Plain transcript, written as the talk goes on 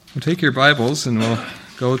We'll take your Bibles and we'll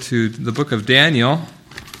go to the book of Daniel,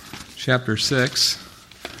 chapter 6.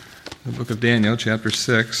 The book of Daniel, chapter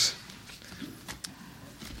 6.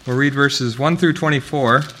 We'll read verses 1 through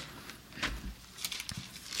 24.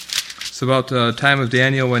 It's about the time of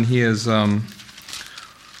Daniel when he is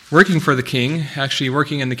working for the king, actually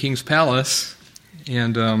working in the king's palace.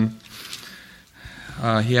 And he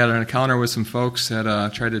had an encounter with some folks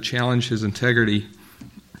that tried to challenge his integrity.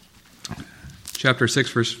 Chapter 6,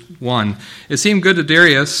 verse 1. It seemed good to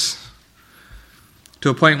Darius to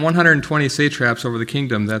appoint 120 satraps over the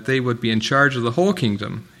kingdom, that they would be in charge of the whole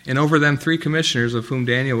kingdom, and over them 3 commissioners, of whom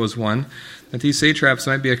Daniel was one, that these satraps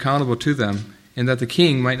might be accountable to them, and that the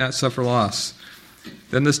king might not suffer loss.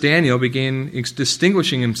 Then this Daniel began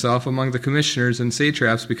distinguishing himself among the commissioners and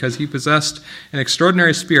satraps because he possessed an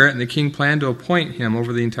extraordinary spirit, and the king planned to appoint him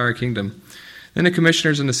over the entire kingdom. Then the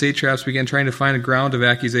commissioners and the satraps began trying to find a ground of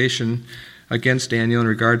accusation against Daniel in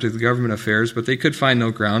regard to the government affairs, but they could find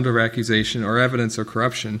no ground of accusation or evidence of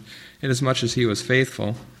corruption, inasmuch as he was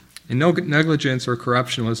faithful, and no negligence or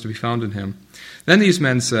corruption was to be found in him. Then these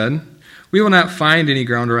men said, "We will not find any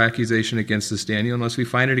ground or accusation against this Daniel unless we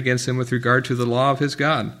find it against him with regard to the law of his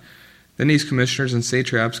God." Then these commissioners and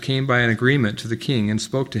satraps came by an agreement to the king and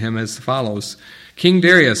spoke to him as follows: "King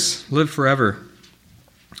Darius, live forever.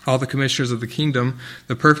 All the commissioners of the kingdom,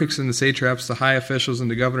 the prefects and the satraps, the high officials and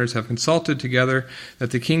the governors have consulted together that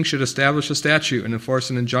the king should establish a statute and enforce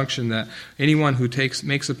an injunction that anyone who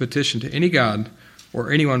makes a petition to any god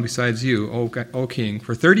or anyone besides you, O king,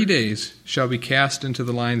 for 30 days shall be cast into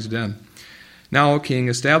the lion's den. Now, O king,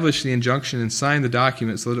 establish the injunction and sign the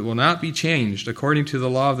document so that it will not be changed according to the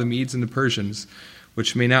law of the Medes and the Persians,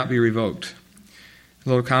 which may not be revoked." A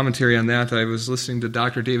little commentary on that. I was listening to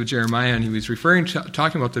Dr. David Jeremiah, and he was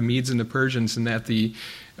talking about the Medes and the Persians, and that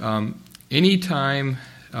any time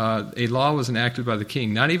a law was enacted by the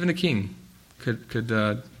king, not even a king could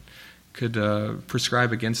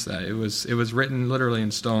prescribe against that. It was written literally in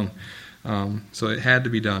stone, so it had to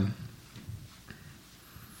be done.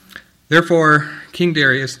 Therefore, King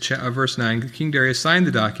Darius, verse 9, King Darius signed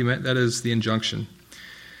the document, that is the injunction.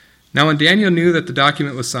 Now when Daniel knew that the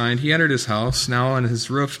document was signed, he entered his house, now in his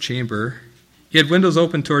roof chamber. He had windows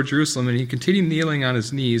open toward Jerusalem, and he continued kneeling on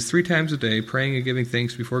his knees 3 times a day, praying and giving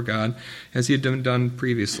thanks before God, as he had done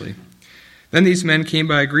previously. Then these men came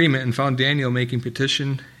by agreement and found Daniel making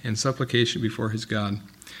petition and supplication before his God.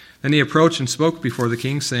 Then he approached and spoke before the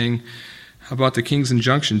king, saying about the king's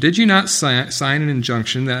injunction, "Did you not sign an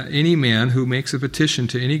injunction that any man who makes a petition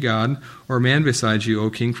to any god or man besides you, O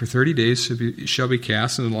king, for 30 days shall be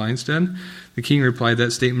cast into the lion's den?" The king replied,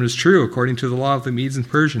 "That statement is true, according to the law of the Medes and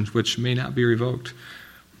Persians, which may not be revoked."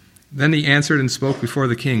 Then he answered and spoke before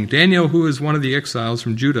the king, "Daniel, who is one of the exiles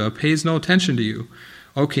from Judah, pays no attention to you,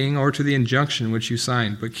 O king, or to the injunction which you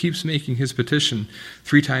signed, but keeps making his petition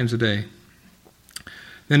 3 times a day."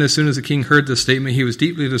 Then as soon as the king heard this statement, he was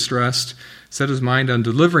deeply distressed, set his mind on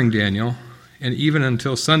delivering Daniel, and even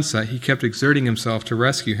until sunset he kept exerting himself to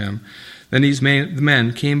rescue him. Then these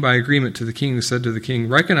men came by agreement to the king and said to the king,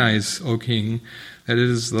 "Recognize, O king, that it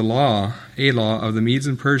is a law of the Medes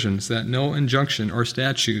and Persians, that no injunction or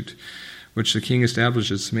statute which the king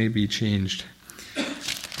establishes may be changed."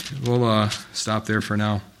 We'll stop there for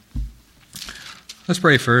now. Let's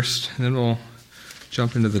pray first, and then we'll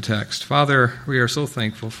jump into the text. Father, we are so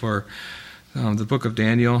thankful for the book of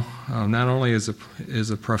Daniel. Not only is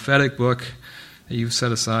a prophetic book that you've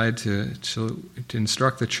set aside to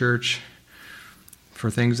instruct the church for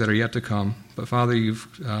things that are yet to come, but Father, you've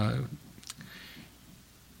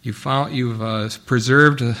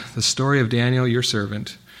preserved the story of Daniel, your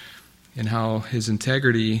servant, and how his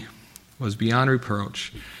integrity was beyond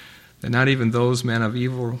reproach, that not even those men of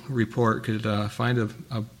evil report could find a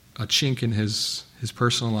chink in his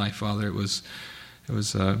personal life, Father. It was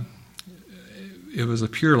a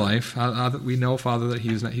pure life. We know, Father, that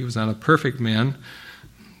he was not a perfect man,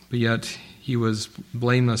 but yet he was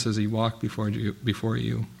blameless as he walked before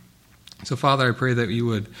you. So, Father, I pray that you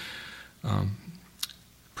would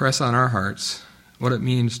press on our hearts what it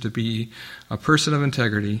means to be a person of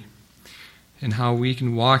integrity, and how we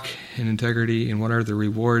can walk in integrity, and what are the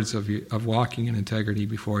rewards of walking in integrity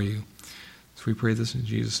before you. So we pray this in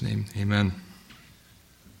Jesus' name. Amen.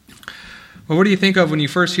 Well, what do you think of when you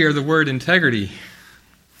first hear the word integrity?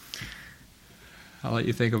 I'll let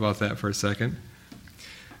you think about that for a second.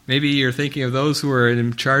 Maybe you're thinking of those who are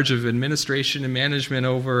in charge of administration and management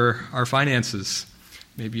over our finances.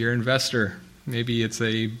 Maybe you're an investor. Maybe it's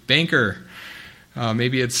a banker.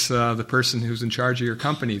 Maybe it's the person who's in charge of your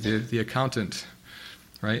company, the accountant,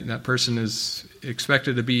 right? And that person is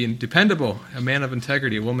expected to be dependable, a man of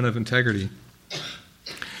integrity, a woman of integrity.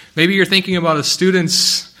 Maybe you're thinking about a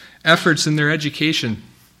student's efforts in their education.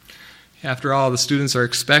 After all, the students are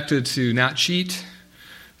expected to not cheat.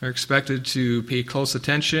 They're expected to pay close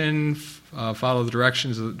attention, follow the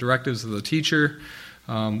directives of the teacher,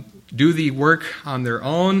 do the work on their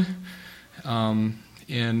own,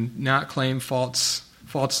 and not claim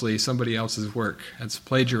falsely somebody else's work. That's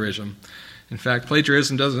plagiarism. In fact,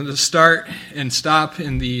 plagiarism doesn't just start and stop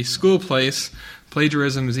in the school place.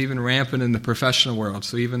 Plagiarism is even rampant in the professional world.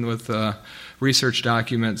 So even with research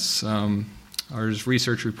documents or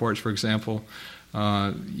research reports, for example,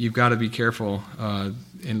 you've got to be careful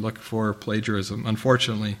and look for plagiarism,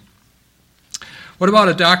 unfortunately. What about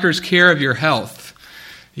a doctor's care of your health?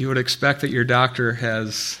 You would expect that your doctor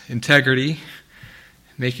has integrity,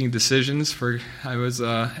 making decisions. I was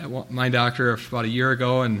at my doctor about a year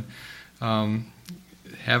ago and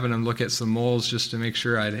having him look at some moles just to make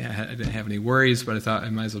sure I didn't have any worries, but I thought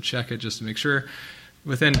I might as well check it just to make sure.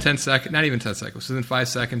 Within 10 seconds, not even 10 seconds, within 5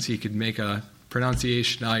 seconds, he could make a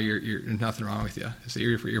pronunciation. No, you're nothing wrong with you. So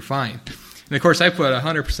you're fine. And of course, I put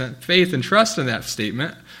 100% faith and trust in that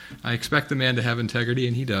statement. I expect the man to have integrity,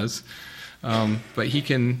 and he does. But he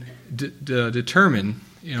can determine,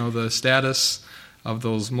 the status of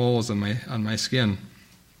those moles on my skin.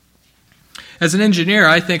 As an engineer,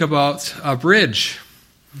 I think about a bridge.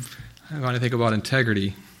 I want to think about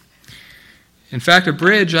integrity. In fact, a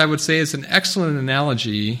bridge, I would say, is an excellent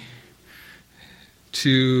analogy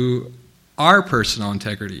to our personal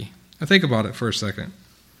integrity. Now think about it for a second.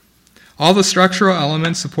 All the structural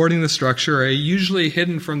elements supporting the structure are usually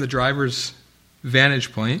hidden from the driver's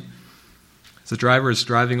vantage point. As the driver is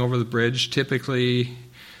driving over the bridge, typically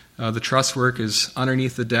the truss work is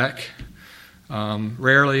underneath the deck.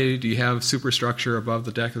 Rarely do you have superstructure above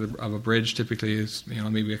the deck of a bridge. Typically, it's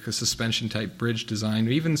maybe like a suspension type bridge design.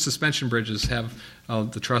 Even suspension bridges have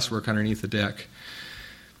the truss work underneath the deck.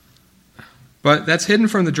 But that's hidden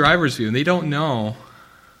from the driver's view, and they don't know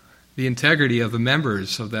the integrity of the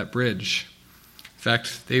members of that bridge. In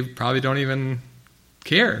fact, they probably don't even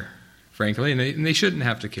care, frankly, and they shouldn't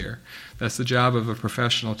have to care. That's the job of a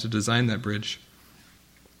professional to design that bridge.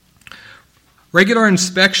 Regular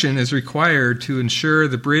inspection is required to ensure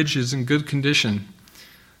the bridge is in good condition.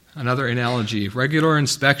 Another analogy, regular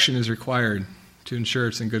inspection is required to ensure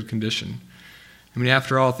it's in good condition. I mean,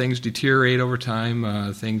 after all, things deteriorate over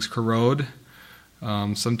time, things corrode.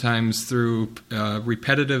 Sometimes through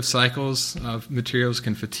repetitive cycles of materials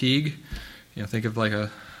can fatigue. Think of like a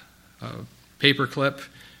paper clip,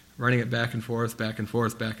 running it back and forth, back and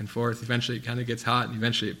forth, back and forth. Eventually it kind of gets hot and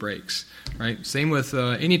eventually it breaks. Right? Same with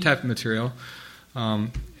any type of material.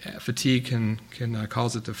 Fatigue can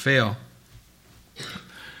cause it to fail.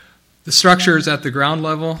 The structure is at the ground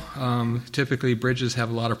level. Typically bridges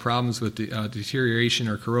have a lot of problems with deterioration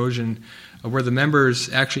or corrosion where the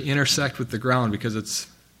members actually intersect with the ground because it's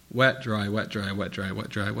wet, dry, wet, dry, wet, dry, wet,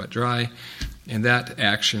 dry, wet, dry, and that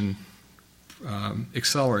action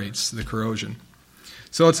accelerates the corrosion.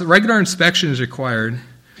 So a regular inspection is required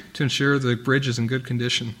to ensure the bridge is in good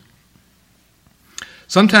condition.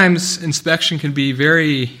 Sometimes inspection can be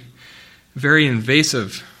very, very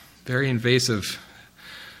invasive, very invasive.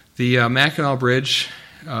 The Mackinac Bridge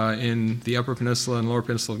in the Upper Peninsula and Lower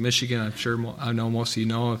Peninsula of Michigan, I know most of you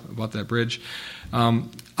know about that bridge.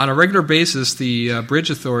 On a regular basis, the bridge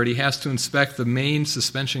authority has to inspect the main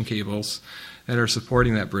suspension cables that are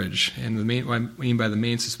supporting that bridge. And what I mean by the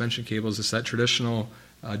main suspension cables is that traditional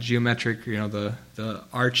geometric, the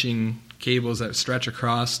arching cables that stretch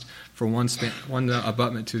across from one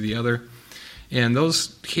abutment to the other. And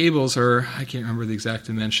those cables are, I can't remember the exact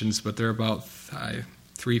dimensions, but they're about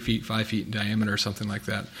 3 feet, 5 feet in diameter or something like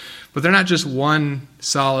that. But they're not just one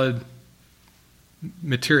solid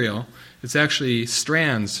material. It's actually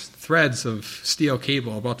threads of steel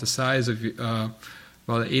cable about the size of about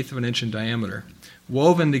 1/8 of an inch in diameter,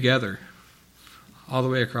 woven together all the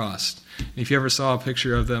way across. And if you ever saw a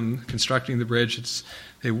picture of them constructing the bridge,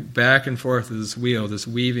 they back and forth this wheel, this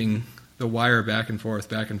weaving the wire back and forth,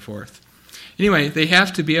 back and forth. Anyway, they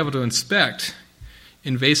have to be able to inspect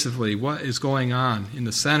invasively what is going on in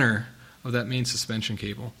the center of that main suspension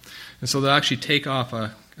cable. And so they'll actually take off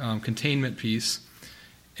a containment piece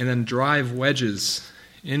and then drive wedges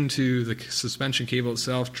into the suspension cable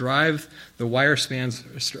itself, drive the wire strands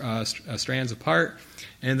apart,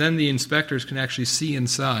 and then the inspectors can actually see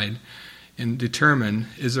inside and determine,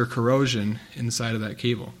 is there corrosion inside of that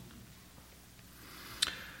cable.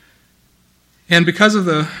 And because of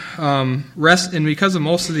because of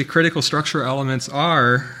most of the critical structural elements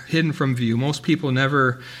are hidden from view, most people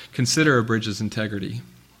never consider a bridge's integrity.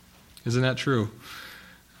 Isn't that true?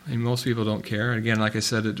 I mean, most people don't care. Again, like I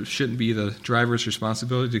said, it shouldn't be the driver's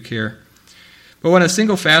responsibility to care. But when a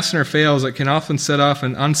single fastener fails, it can often set off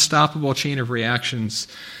an unstoppable chain of reactions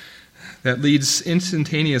that leads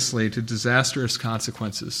instantaneously to disastrous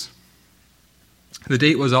consequences. The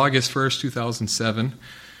date was August 1st, 2007.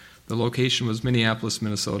 The location was Minneapolis,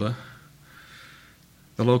 Minnesota.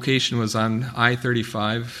 The location was on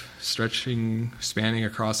I-35, spanning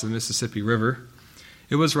across the Mississippi River.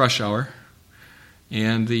 It was rush hour,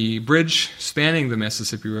 and the bridge spanning the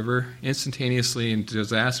Mississippi River instantaneously and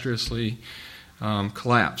disastrously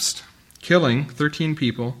collapsed, killing 13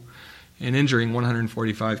 people and injuring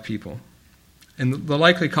 145 people. And the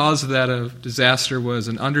likely cause of that disaster was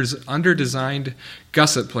an under-designed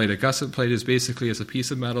gusset plate. A gusset plate is basically a piece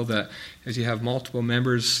of metal that, as you have multiple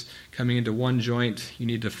members coming into one joint, you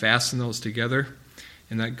need to fasten those together,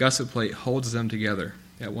 and that gusset plate holds them together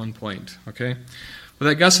at one point. Okay, well,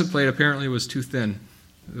 that gusset plate apparently was too thin.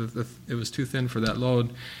 It was too thin for that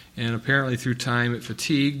load, and apparently through time it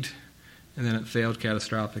fatigued, and then it failed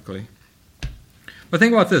catastrophically. But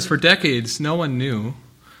think about this: for decades, no one knew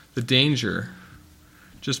the danger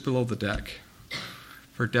just below the deck.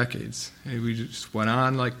 For decades. And we just went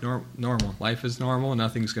on like normal. Life is normal.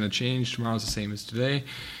 Nothing's going to change. Tomorrow's the same as today.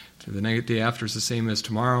 The day after is the same as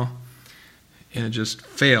tomorrow. And it just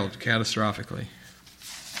failed catastrophically.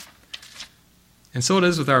 And so it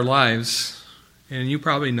is with our lives. And you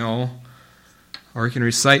probably know, or you can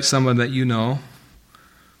recite someone that you know,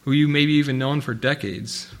 who you maybe even known for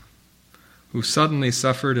decades, who suddenly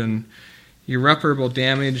suffered an irreparable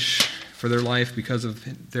damage for their life because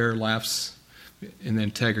of their lapse in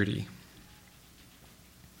integrity.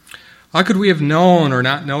 How could we have known or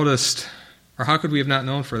not noticed, or how could we have not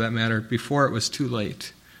known for that matter, before it was too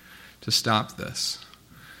late to stop this?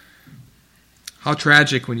 How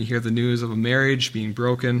tragic when you hear the news of a marriage being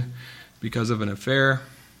broken because of an affair.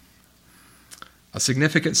 A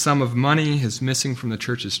significant sum of money is missing from the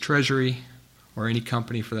church's treasury, or any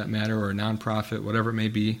company for that matter, or a nonprofit, whatever it may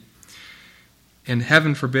be. And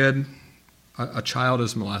heaven forbid, a child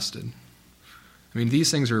is molested. I mean,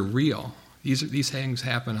 these things are real. These things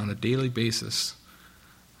happen on a daily basis.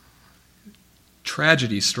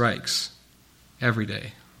 Tragedy strikes every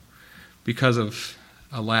day because of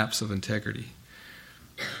a lapse of integrity.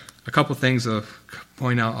 A couple things to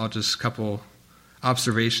point out, a couple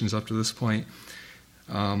observations up to this point.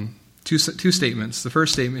 Two statements. The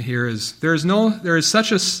first statement here is, there is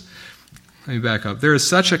such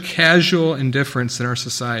a casual indifference in our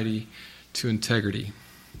society to integrity.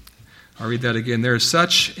 I'll read that again. There is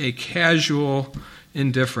such a casual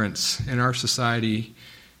indifference in our society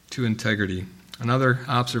to integrity. Another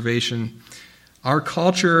observation, our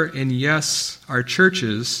culture and yes, our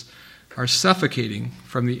churches are suffocating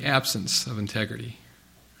from the absence of integrity.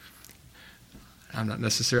 I'm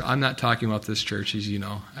not talking about this church, as you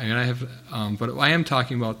know. But I am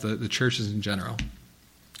talking about the churches in general.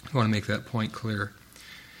 I want to make that point clear.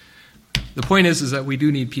 The point is that we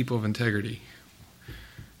do need people of integrity.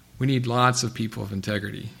 We need lots of people of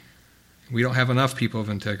integrity. We don't have enough people of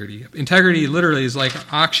integrity. Integrity literally is like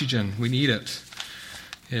oxygen. We need it.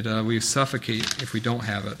 We suffocate if we don't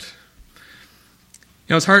have it.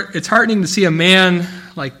 You know, it's heartening to see a man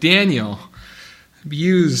like Daniel be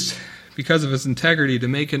used because of his integrity to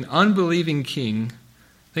make an unbelieving king,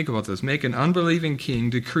 think about this, make an unbelieving king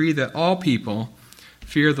decree that all people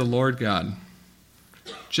fear the Lord God,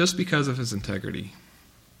 just because of his integrity.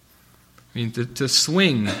 I mean, to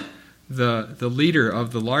swing the leader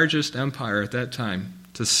of the largest empire at that time,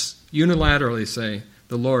 to unilaterally say,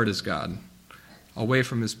 the Lord is God, away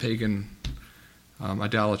from his pagan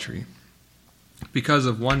idolatry, because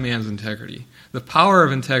of one man's integrity. The power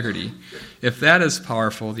of integrity, if that is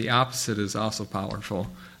powerful, the opposite is also powerful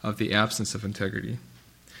of the absence of integrity.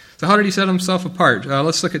 So how did he set himself apart?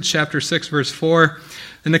 Let's look at chapter 6, verse 4.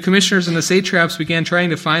 And the commissioners and the satraps began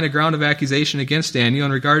trying to find a ground of accusation against Daniel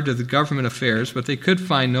in regard to the government affairs, but they could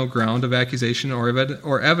find no ground of accusation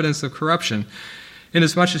or evidence of corruption,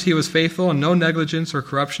 inasmuch as he was faithful and no negligence or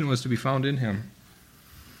corruption was to be found in him.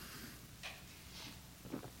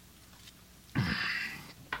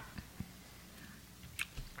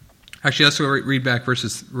 Actually, let's read back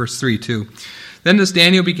verse 3 too. Then this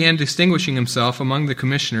Daniel began distinguishing himself among the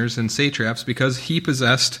commissioners and satraps because he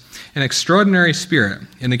possessed an extraordinary spirit,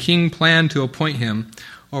 and the king planned to appoint him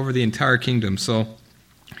over the entire kingdom. So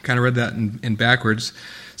I kind of read that in backwards.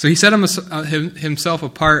 So he set himself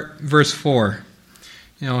apart, verse 4.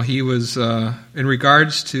 You know, he was, in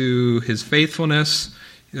regards to his faithfulness,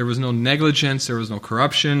 there was no negligence, there was no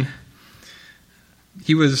corruption.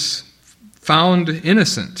 He was found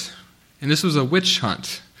innocent. And this was a witch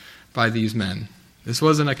hunt by these men. This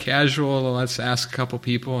wasn't a casual, let's ask a couple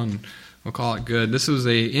people and we'll call it good. This was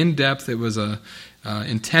a in-depth, it was a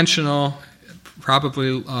intentional,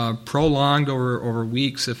 probably prolonged over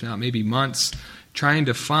weeks, if not maybe months, trying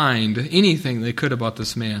to find anything they could about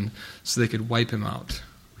this man so they could wipe him out.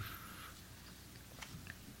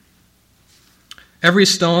 Every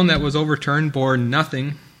stone that was overturned bore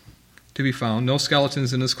nothing to be found, no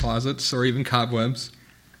skeletons in his closets or even cobwebs,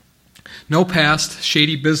 no past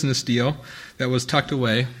shady business deal that was tucked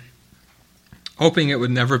away, hoping it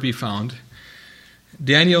would never be found.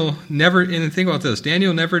 Daniel never, and think about this,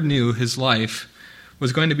 Daniel never knew his life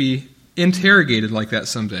was going to be interrogated like that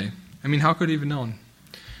someday. I mean, how could he have known?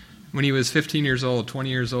 When he was 15 years old, 20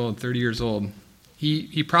 years old, 30 years old,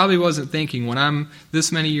 he probably wasn't thinking, when I'm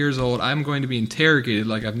this many years old, I'm going to be interrogated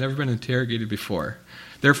like I've never been interrogated before.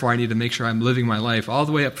 Therefore, I need to make sure I'm living my life all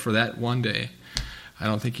the way up for that one day. I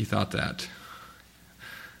don't think he thought that.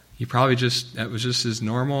 He probably that was just his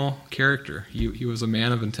normal character. He was a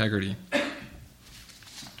man of integrity.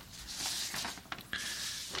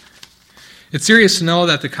 It's serious to know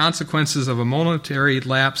that the consequences of a momentary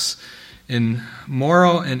lapse in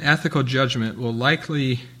moral and ethical judgment will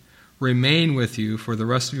likely remain with you for the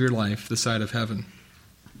rest of your life this side of heaven.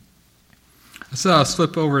 Let's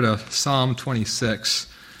flip over to Psalm 26.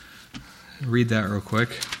 Read that real quick.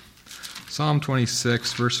 Psalm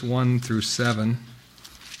 26, verse 1 through 7.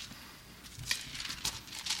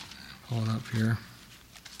 Pull it up here.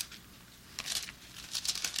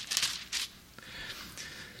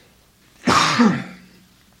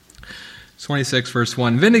 It's 26, verse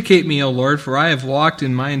 1. Vindicate me, O Lord, for I have walked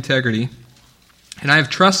in my integrity, and I have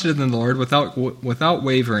trusted in the Lord without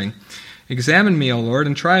wavering. Examine me, O Lord,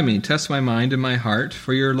 and try me. Test my mind and my heart,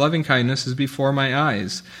 for your loving kindness is before my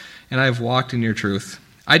eyes, and I have walked in your truth.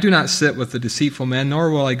 I do not sit with the deceitful men, nor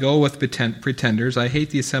will I go with pretenders. I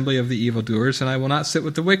hate the assembly of the evildoers, and I will not sit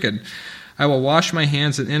with the wicked. I will wash my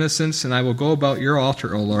hands in innocence, and I will go about your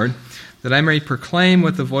altar, O Lord, that I may proclaim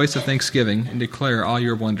with the voice of thanksgiving and declare all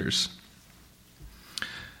your wonders.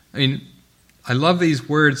 I mean, I love these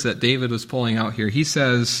words that David was pulling out here. He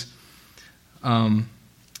says,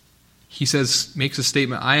 makes a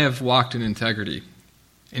statement, I have walked in integrity.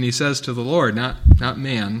 And he says to the Lord, not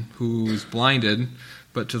man who is blinded,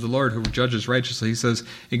 but to the Lord who judges righteously. He says,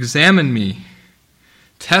 examine me,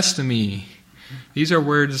 test me. These are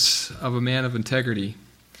words of a man of integrity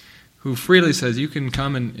who freely says, you can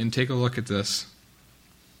come and take a look at this.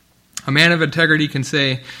 A man of integrity can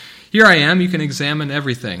say, here I am, you can examine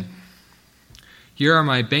everything. Here are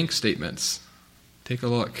my bank statements. Take a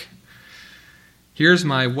look. Here's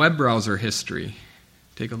my web browser history.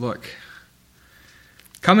 Take a look.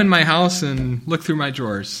 Come in my house and look through my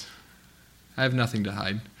drawers. I have nothing to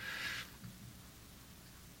hide.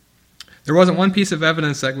 There wasn't one piece of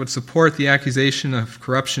evidence that would support the accusation of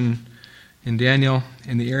corruption in Daniel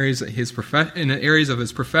in the areas of his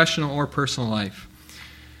professional or personal life.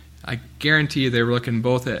 I guarantee you they were looking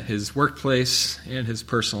both at his workplace and his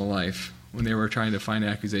personal life when they were trying to find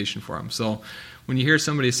an accusation for him. So when you hear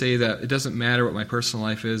somebody say that it doesn't matter what my personal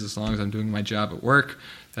life is as long as I'm doing my job at work,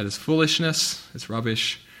 that is foolishness, it's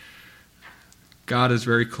rubbish. God is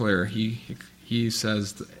very clear. He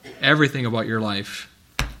says everything about your life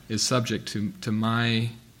is subject to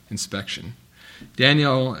my inspection. David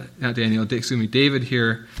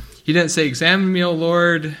here, he didn't say, examine me, O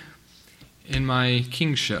Lord, in my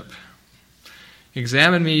kingship.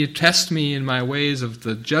 Examine me, test me in my ways of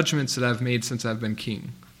the judgments that I've made since I've been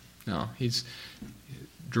king. No, he's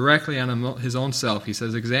directly on his own self. He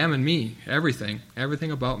says, examine me, everything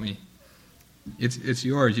about me. It's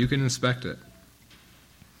yours. You can inspect it.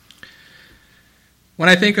 When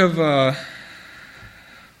I think of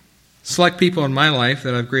select people in my life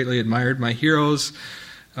that I've greatly admired, my heroes,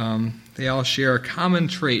 they all share a common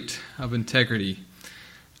trait of integrity.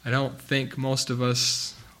 I don't think most of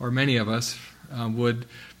us, or many of us, would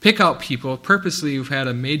pick out people purposely who've had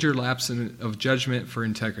a major lapse of judgment for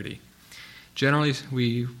integrity. Generally,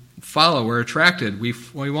 we follow, we're attracted. We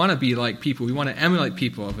want to be like people. We want to emulate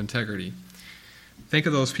people of integrity. Think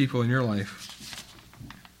of those people in your life.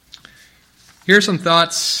 Here are some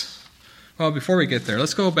thoughts. Well, before we get there,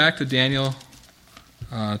 let's go back to Daniel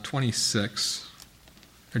 26,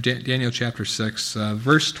 or Daniel chapter 6,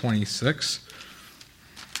 verse 26.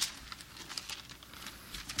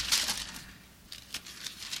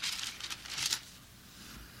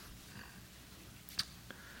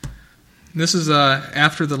 This is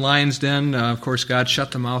after the lion's den. Of course, God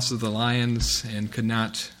shut the mouths of the lions and could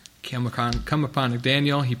not come upon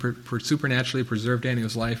Daniel. He supernaturally preserved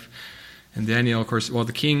Daniel's life. And Daniel, of course,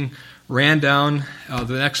 the king ran down.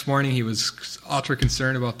 The next morning, he was ultra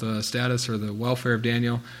concerned about the status or the welfare of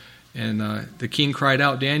Daniel. And the king cried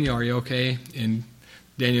out, "Daniel, are you okay?" And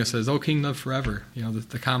Daniel says, "O king, live forever."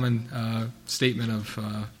 The common statement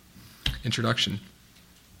of introduction.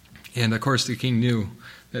 And, of course, the king knew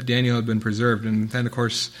that Daniel had been preserved. And then, of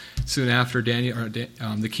course, soon after,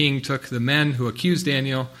 the king took the men who accused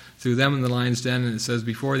Daniel, threw them in the lion's den, and it says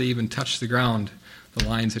before they even touched the ground, the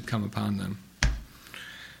lions had come upon them.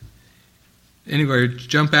 Anyway,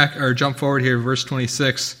 jump forward here, verse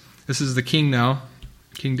 26. This is the king now,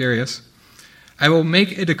 King Darius. "I will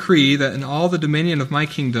make a decree that in all the dominion of my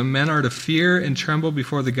kingdom men are to fear and tremble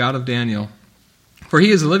before the God of Daniel. For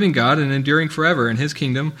he is a living God and enduring forever, and his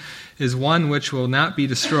kingdom is one which will not be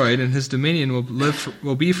destroyed, and his dominion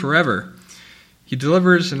will be forever. He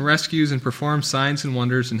delivers and rescues and performs signs and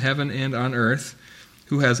wonders in heaven and on earth,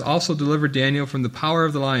 who has also delivered Daniel from the power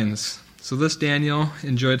of the lions." So this Daniel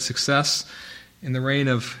enjoyed success in the reign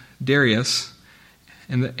of Darius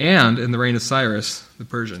and in the reign of Cyrus the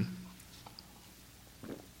Persian.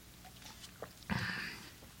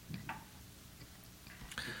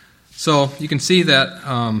 So you can see that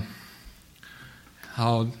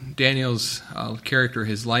how Daniel's character,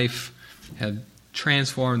 his life, had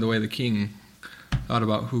transformed the way the king thought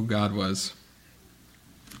about who God was.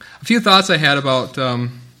 A few thoughts I had about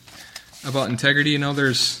integrity.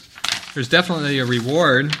 There's definitely a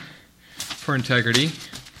reward for integrity.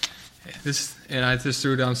 And I just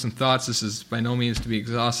threw down some thoughts. This is by no means to be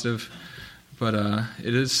exhaustive, but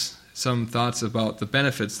it is some thoughts about the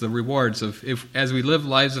benefits, the rewards of as we live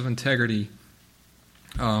lives of integrity.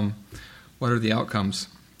 What are the outcomes?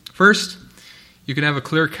 First, you can have a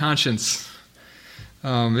clear conscience.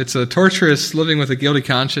 It's a torturous living with a guilty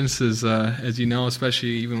conscience, as you know, especially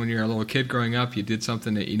even when you're a little kid growing up. You did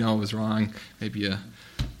something that you know was wrong. Maybe you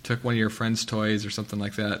took one of your friend's toys or something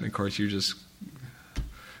like that, and of course you're just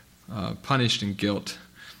punished in guilt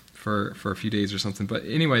for a few days or something. But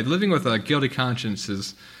anyway, living with a guilty conscience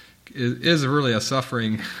is really a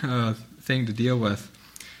suffering thing to deal with.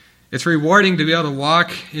 It's rewarding to be able to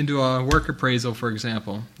walk into a work appraisal, for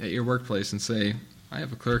example, at your workplace and say, "I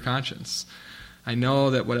have a clear conscience. I know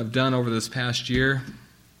that what I've done over this past year,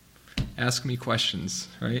 ask me questions,"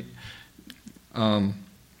 right? One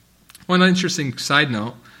interesting side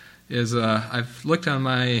note is I've looked on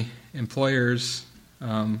my employer's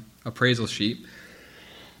appraisal sheet.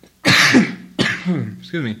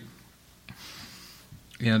 Excuse me.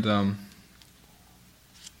 And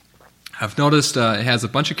I've noticed it has a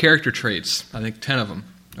bunch of character traits, I think 10 of them.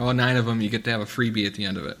 9 of them, you get to have a freebie at the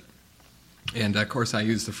end of it. And, of course, I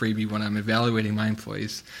use the freebie when I'm evaluating my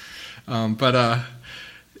employees. But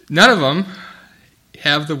none of them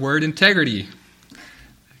have the word integrity.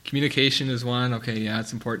 Communication is one. Okay, yeah,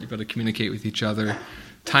 it's important. You've got to communicate with each other.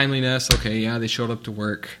 Timeliness, okay, yeah, they showed up to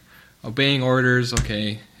work. Obeying orders,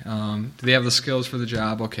 okay. Do they have the skills for the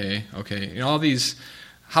job? Okay. All these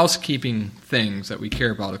housekeeping things that we care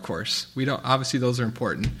about, of course. Obviously, those are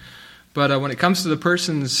important. But when it comes to the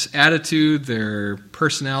person's attitude, their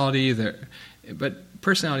personality, but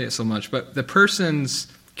personality not so much, but the person's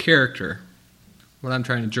character, what I'm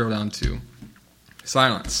trying to drill down to,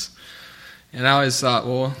 silence. And I always thought,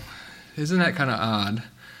 well, isn't that kind of odd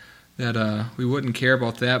that we wouldn't care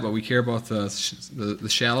about that, but we care about the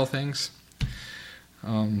shallow things?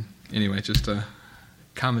 Anyway, just a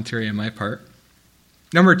commentary on my part.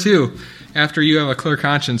 Number 2, after you have a clear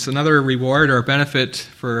conscience, another reward or benefit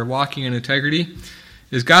for walking in integrity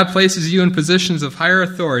is God places you in positions of higher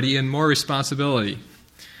authority and more responsibility.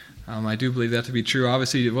 I do believe that to be true.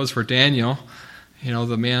 Obviously, it was for Daniel.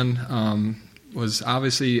 The man was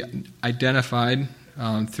obviously identified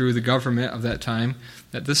through the government of that time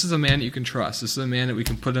that this is a man that you can trust. This is a man that we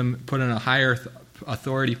can put in a higher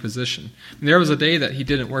authority position. And there was a day that he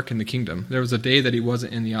didn't work in the kingdom. There was a day that he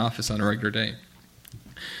wasn't in the office on a regular day.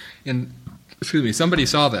 And, somebody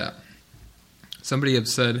saw that. Somebody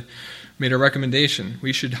had made a recommendation.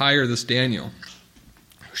 We should hire this Daniel.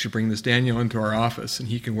 We should bring this Daniel into our office, and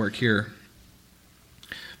he can work here.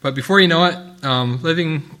 But before you know it,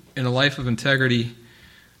 living in a life of integrity,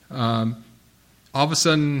 all of a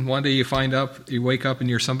sudden, one day you wake up and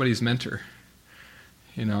you're somebody's mentor.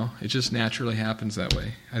 It just naturally happens that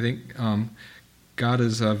way. I think God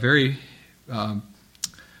is very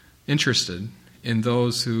interested in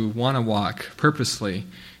those who want to walk purposely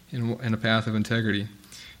in a path of integrity.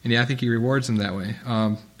 And I think he rewards them that way.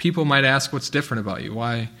 People might ask, what's different about you?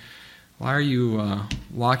 Why are you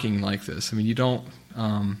walking like this? You don't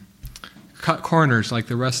cut corners like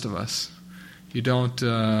the rest of us. You don't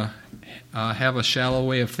have a shallow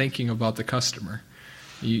way of thinking about the customer.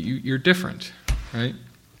 You're different, right?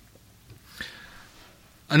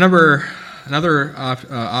 Another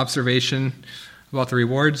observation about the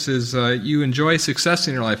rewards is you enjoy success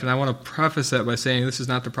in your life. And I want to preface that by saying this is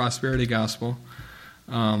not the prosperity gospel.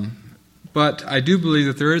 But I do believe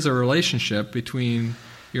that there is a relationship between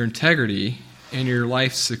your integrity and your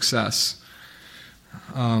life's success.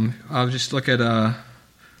 I'll just look at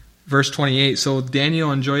verse 28. So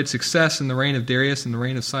Daniel enjoyed success in the reign of Darius and the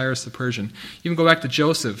reign of Cyrus the Persian. Even go back to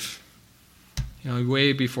Joseph,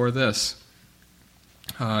 way before this.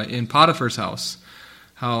 In Potiphar's house,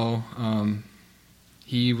 how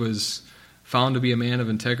he was found to be a man of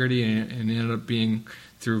integrity and ended up being,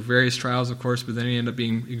 through various trials, of course, but then he ended up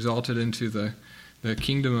being exalted into the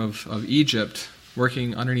kingdom of Egypt,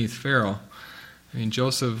 working underneath Pharaoh. I mean,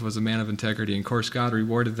 Joseph was a man of integrity, and of course God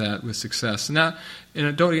rewarded that with success. And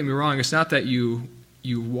don't get me wrong, it's not that you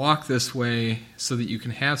walk this way so that you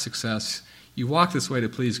can have success. You walk this way to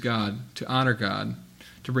please God, to honor God,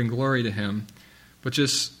 to bring glory to Him. But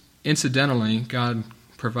just incidentally, God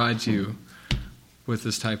provides you with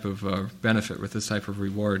this type of benefit, with this type of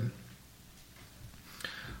reward.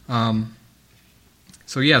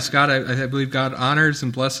 So yes, God, I believe God honors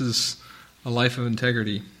and blesses a life of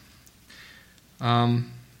integrity.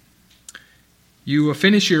 You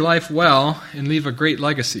finish your life well and leave a great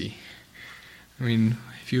legacy. I mean,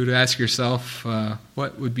 if you were to ask yourself,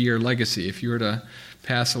 what would be your legacy if you were to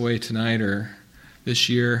pass away tonight or this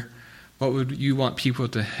year? What would you want people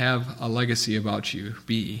to have a legacy about you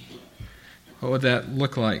be? What would that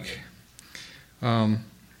look like?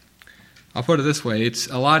 I'll put it this way. It's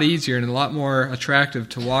a lot easier and a lot more attractive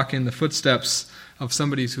to walk in the footsteps of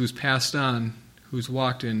somebody who's passed on, who's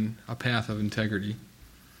walked in a path of integrity.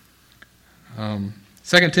 2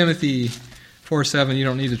 Timothy 4:7, you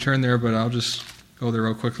don't need to turn there, but I'll just go there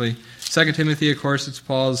real quickly. 2 Timothy, of course, it's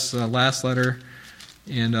Paul's last letter,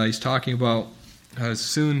 and he's talking about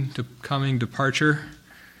soon to coming departure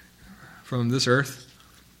from this earth.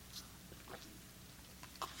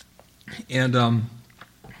 And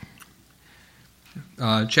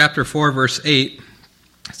chapter 4, verse 8,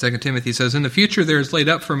 2 Timothy says, "In the future there is laid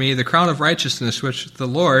up for me the crown of righteousness, which the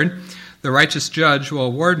Lord, the righteous judge, will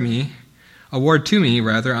award to me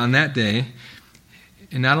on that day,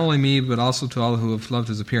 and not only me, but also to all who have loved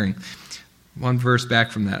His appearing." One verse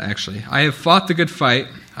back from that, actually. "I have fought the good fight,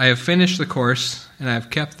 I have finished the course, and I have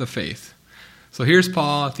kept the faith." So here's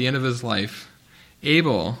Paul at the end of his life,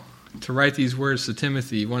 able to write these words to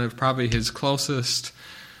Timothy, one of probably his closest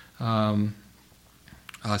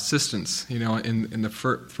assistants, in the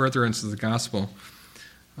furtherance of the gospel.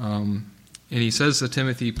 And he says to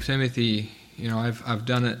Timothy, I've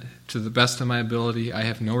done it to the best of my ability. I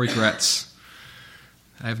have no regrets.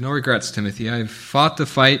 I have no regrets, Timothy. I have fought the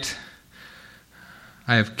fight.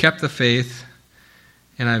 I have kept the faith,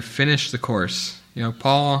 and I've finished the course.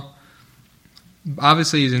 Paul,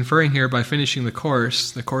 obviously he's inferring here by finishing the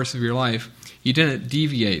course of your life, you didn't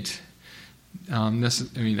deviate.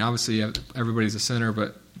 Obviously everybody's a sinner,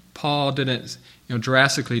 but Paul didn't,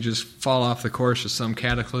 drastically just fall off the course with some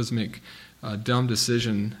cataclysmic, dumb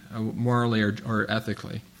decision, morally or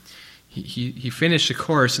ethically. He finished the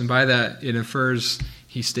course, and by that it infers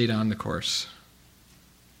he stayed on the course.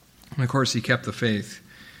 And of course, he kept the faith.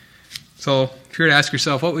 So, if you were to ask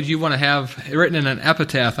yourself, what would you want to have written in an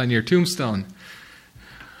epitaph on your tombstone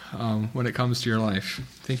when it comes to your life?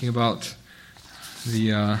 Thinking about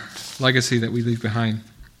the legacy that we leave behind.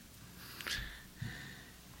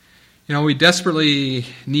 We desperately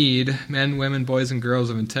need men, women, boys, and girls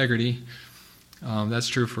of integrity. That's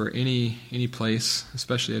true for any place,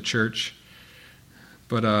 especially a church.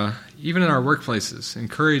 But even in our workplaces,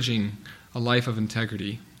 encouraging a life of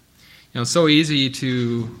integrity. It's so easy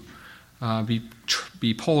to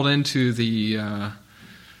be pulled into the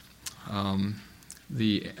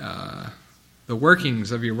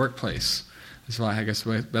workings of your workplace. That's why I guess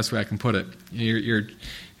the best way I can put it.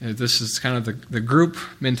 This is kind of the group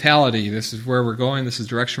mentality. This is where we're going. This is the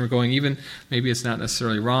direction we're going. Even maybe it's not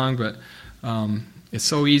necessarily wrong, but it's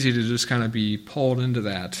so easy to just kind of be pulled into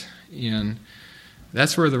that. And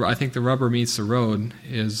that's where I think the rubber meets the road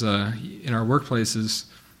is in our workplaces.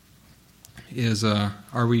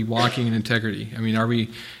 Are we walking in integrity? Are we?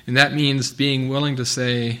 And that means being willing to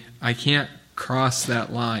say, I can't cross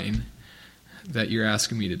that line that you're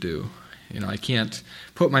asking me to do. I can't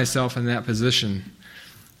put myself in that position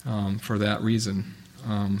for that reason.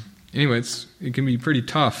 Anyway, it can be pretty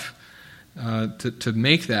tough to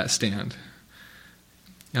make that stand.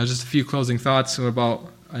 Just a few closing thoughts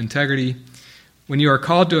about integrity. When you are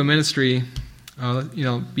called to a ministry,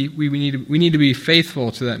 we need to be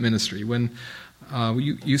faithful to that ministry. When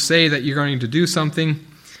you say that you're going to do something,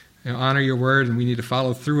 honor your word, and we need to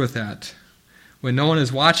follow through with that. When no one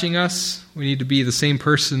is watching us, we need to be the same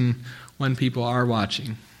person when people are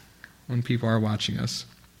watching. When people are watching us.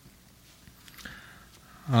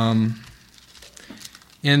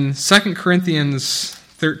 In 2 Corinthians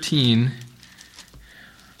 13,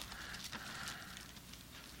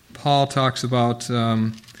 Paul talks about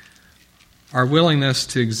our willingness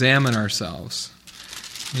to examine ourselves.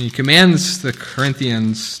 And he commands the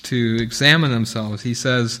Corinthians to examine themselves. He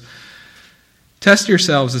says, "Test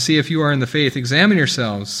yourselves to see if you are in the faith. Examine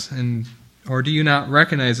yourselves, or do you not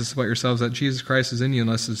recognize this about yourselves, that Jesus Christ is in you,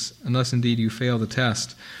 unless indeed you fail the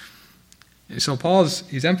test?" So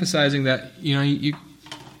he's emphasizing that you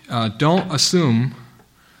don't assume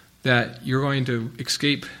that you're going to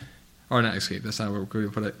escape, or not escape. That's not where we're going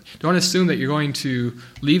to put it. Don't assume that you're going to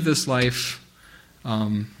leave this life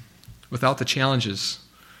without the challenges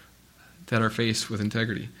that are faced with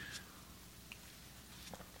integrity.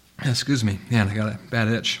 Excuse me, man, I got a bad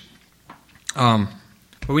itch. But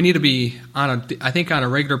we need to be on a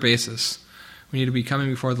regular basis. We need to be coming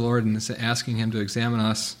before the Lord and asking Him to examine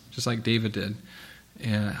us, just like David did.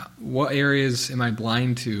 And what areas am I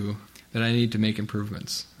blind to that I need to make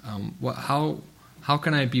improvements? How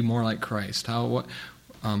can I be more like Christ?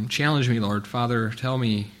 Challenge me, Lord. Father, tell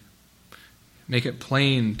me, make it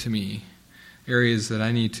plain to me, areas that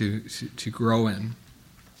I need to grow in.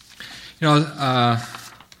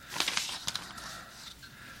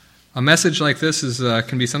 A message like this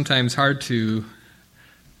can be sometimes hard to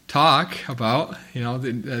talk about.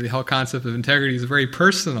 The whole concept of integrity is a very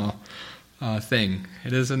personal thing.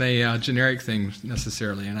 It isn't a generic thing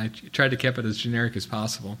necessarily, and I tried to keep it as generic as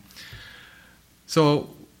possible. So,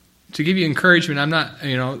 to give you encouragement, I'm not,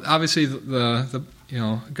 obviously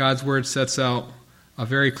God's Word sets out a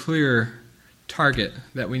very clear target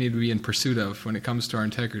that we need to be in pursuit of when it comes to our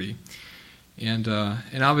integrity. And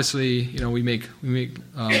obviously, we make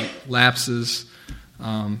lapses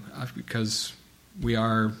because we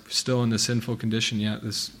are still in the sinful condition yet.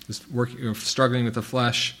 This work, struggling with the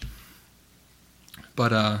flesh.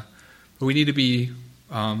 But we need to be.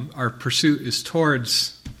 Our pursuit is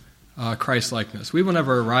towards Christ-likeness. We will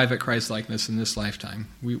never arrive at Christ-likeness in this lifetime.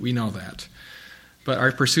 We know that. But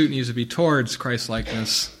our pursuit needs to be towards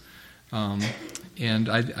Christ-likeness. And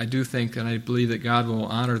I do think and I believe that God will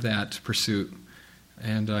honor that pursuit.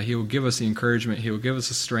 And He will give us the encouragement, He will give us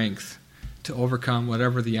the strength to overcome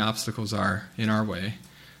whatever the obstacles are in our way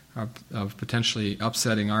of potentially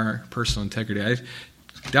upsetting our personal integrity.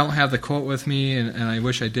 I don't have the quote with me, and I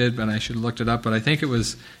wish I did, but I should have looked it up. But I think it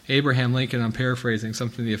was Abraham Lincoln, I'm paraphrasing,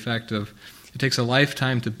 something to the effect of, it takes a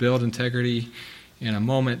lifetime to build integrity and a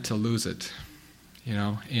moment to lose it.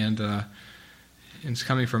 And it's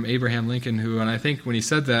coming from Abraham Lincoln, and I think when he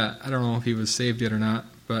said that, I don't know if he was saved yet or not,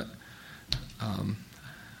 but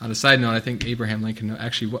on a side note, I think Abraham Lincoln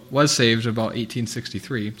actually was saved about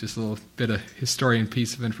 1863. Just a little bit of historian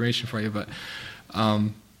piece of information for you,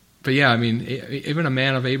 but yeah, even a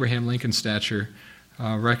man of Abraham Lincoln's stature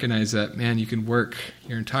recognized that, man, you can work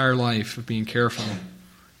your entire life of being careful,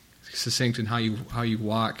 succinct in how you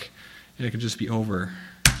walk, and it can just be over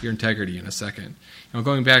your integrity in a second.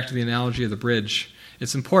 Going back to the analogy of the bridge,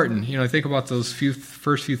 it's important. I think about those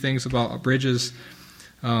first few things about bridges,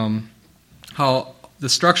 how the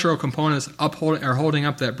structural components holding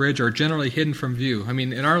up that bridge are generally hidden from view.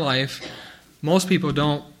 In our life, most people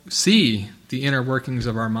don't see the inner workings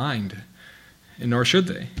of our mind, and nor should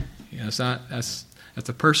they. That's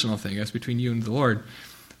a personal thing. That's between you and the Lord.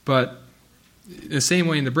 But the same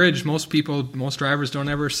way in the bridge, most drivers don't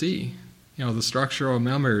ever see the structural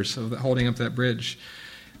members of holding up that bridge.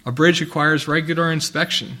 A bridge requires regular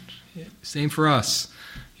inspection. Same for us.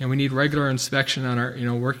 We need regular inspection on our,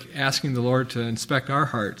 we're asking the Lord to inspect our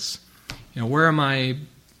hearts. Where am I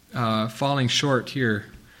falling short here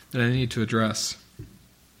that I need to address?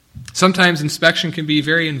 Sometimes inspection can be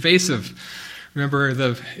very invasive. Remember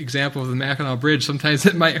the example of the Mackinac Bridge. Sometimes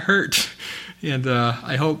it might hurt. And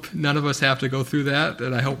I hope none of us have to go through that.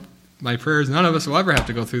 And I hope my prayer is none of us will ever have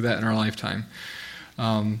to go through that in our lifetime.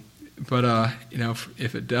 But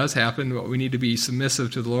if it does happen, we need to be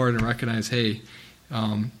submissive to the Lord and recognize, hey,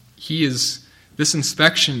 this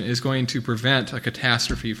inspection is going to prevent a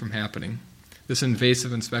catastrophe from happening. This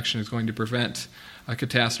invasive inspection is going to prevent a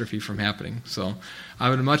catastrophe from happening. So I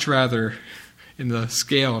would much rather, in the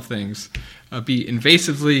scale of things, be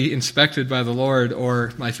invasively inspected by the Lord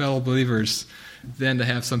or my fellow believers than to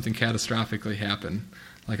have something catastrophically happen,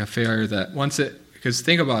 like a failure that because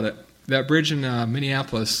think about it, that bridge in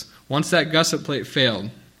Minneapolis, once that gusset plate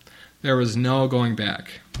failed, there was no going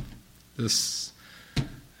back.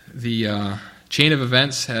 The chain of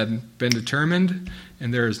events had been determined,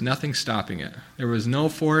 and there is nothing stopping it. There was no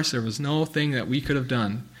force, there was no thing that we could have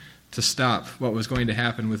done to stop what was going to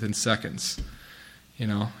happen within seconds.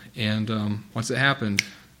 And once it happened,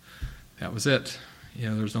 that was it.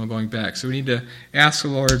 There was no going back. So we need to ask the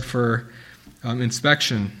Lord for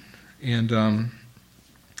inspection, and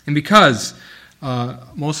because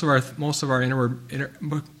most of our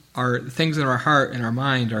our things in our heart and our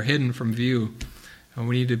mind are hidden from view,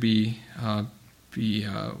 we need to be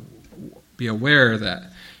aware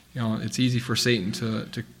that it's easy for Satan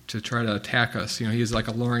to try to attack us. He's like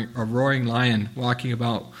a roaring lion walking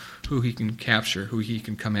about who he can capture, who he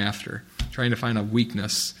can come after, trying to find a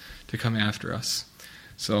weakness to come after us.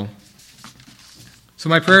 So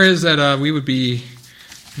my prayer is that we would be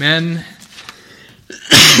men,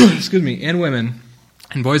 and women,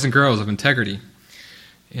 and boys and girls of integrity.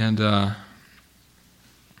 And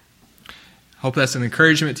hope that's an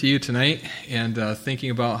encouragement to you tonight, and thinking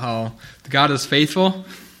about how God is faithful.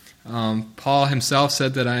 Paul himself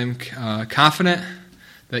said that I'm confident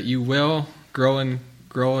that you will grow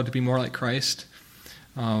to be more like Christ.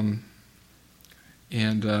 And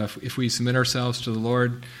if we submit ourselves to the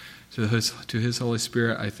Lord, to His Holy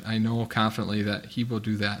Spirit, I know confidently that He will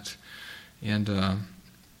do that. And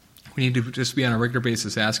we need to just be on a regular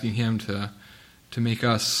basis asking Him to make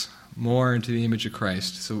us more into the image of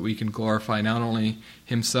Christ, so that we can glorify not only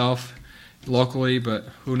Himself locally, but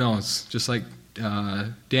who knows, just like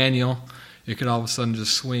Daniel, it could all of a sudden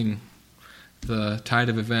just swing the tide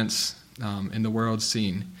of events in the world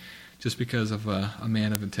scene just because of a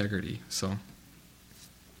man of integrity. So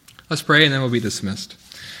let's pray, and then we'll be dismissed.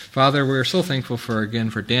 Father, we're so thankful for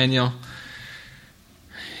Daniel,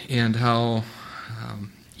 and how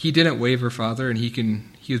he didn't waver, Father, and he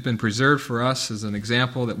has been preserved for us as an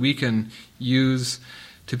example that we can use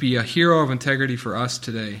to be a hero of integrity for us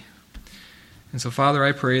today. And so, Father,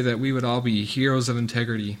 I pray that we would all be heroes of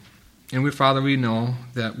integrity. And Father, we know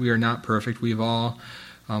that we are not perfect. We've all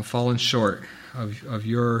fallen short of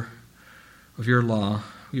your law.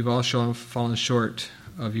 We've all fallen short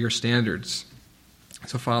of your standards.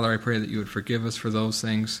 So, Father, I pray that you would forgive us for those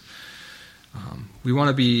things. We want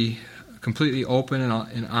to be completely open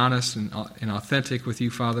and honest and authentic with you,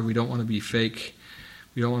 Father. We don't want to be fake.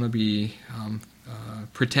 We don't want to be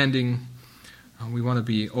pretending. We want to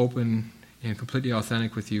be open and completely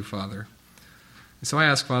authentic with you, Father. And so I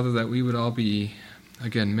ask, Father, that we would all be,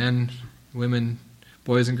 again, men, women,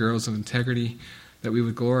 boys and girls of integrity, that we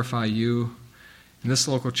would glorify you in this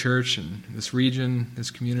local church and this region, this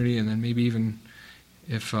community, and then maybe even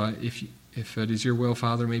if it is your will,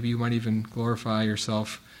 Father, maybe you might even glorify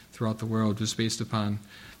yourself throughout the world just based upon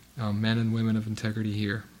men and women of integrity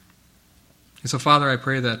here. And so, Father, I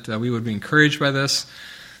pray that we would be encouraged by this,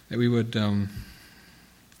 that we would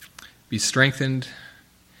be strengthened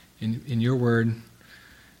in your word,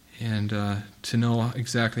 and to know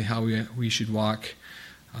exactly how we should walk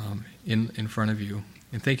in front of you.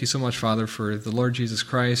 And thank you so much, Father, for the Lord Jesus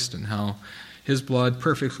Christ and how his blood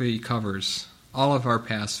perfectly covers all of our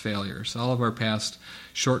past failures, all of our past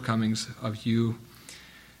shortcomings of you,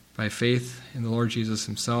 by faith in the Lord Jesus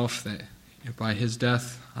himself, that by his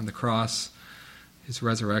death on the cross, his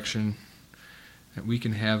resurrection, that we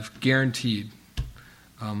can have guaranteed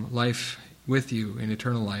life with you in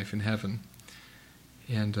eternal life in heaven.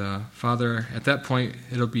 And Father, at that point,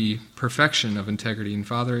 it'll be perfection of integrity. And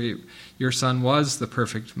Father, your Son was the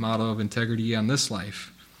perfect model of integrity on this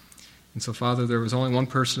life. And so, Father, there was only one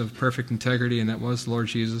person of perfect integrity, and that was the Lord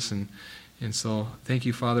Jesus. And so, thank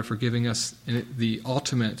you, Father, for giving us the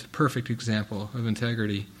ultimate perfect example of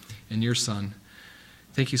integrity in your Son.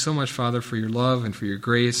 Thank you so much, Father, for your love and for your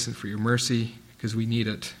grace and for your mercy, because we need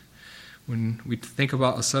it. When we think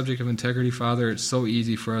about a subject of integrity, Father, it's so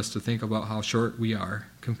easy for us to think about how short we are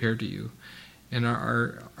compared to you. And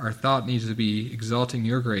our thought needs to be exalting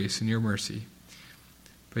your grace and your mercy,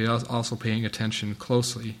 but also paying attention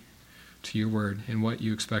closely to your word and what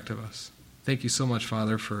you expect of us. Thank you so much,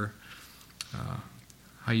 Father, for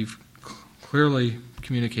how you've clearly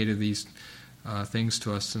communicated these things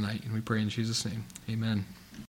to us tonight. And we pray in Jesus' name. Amen.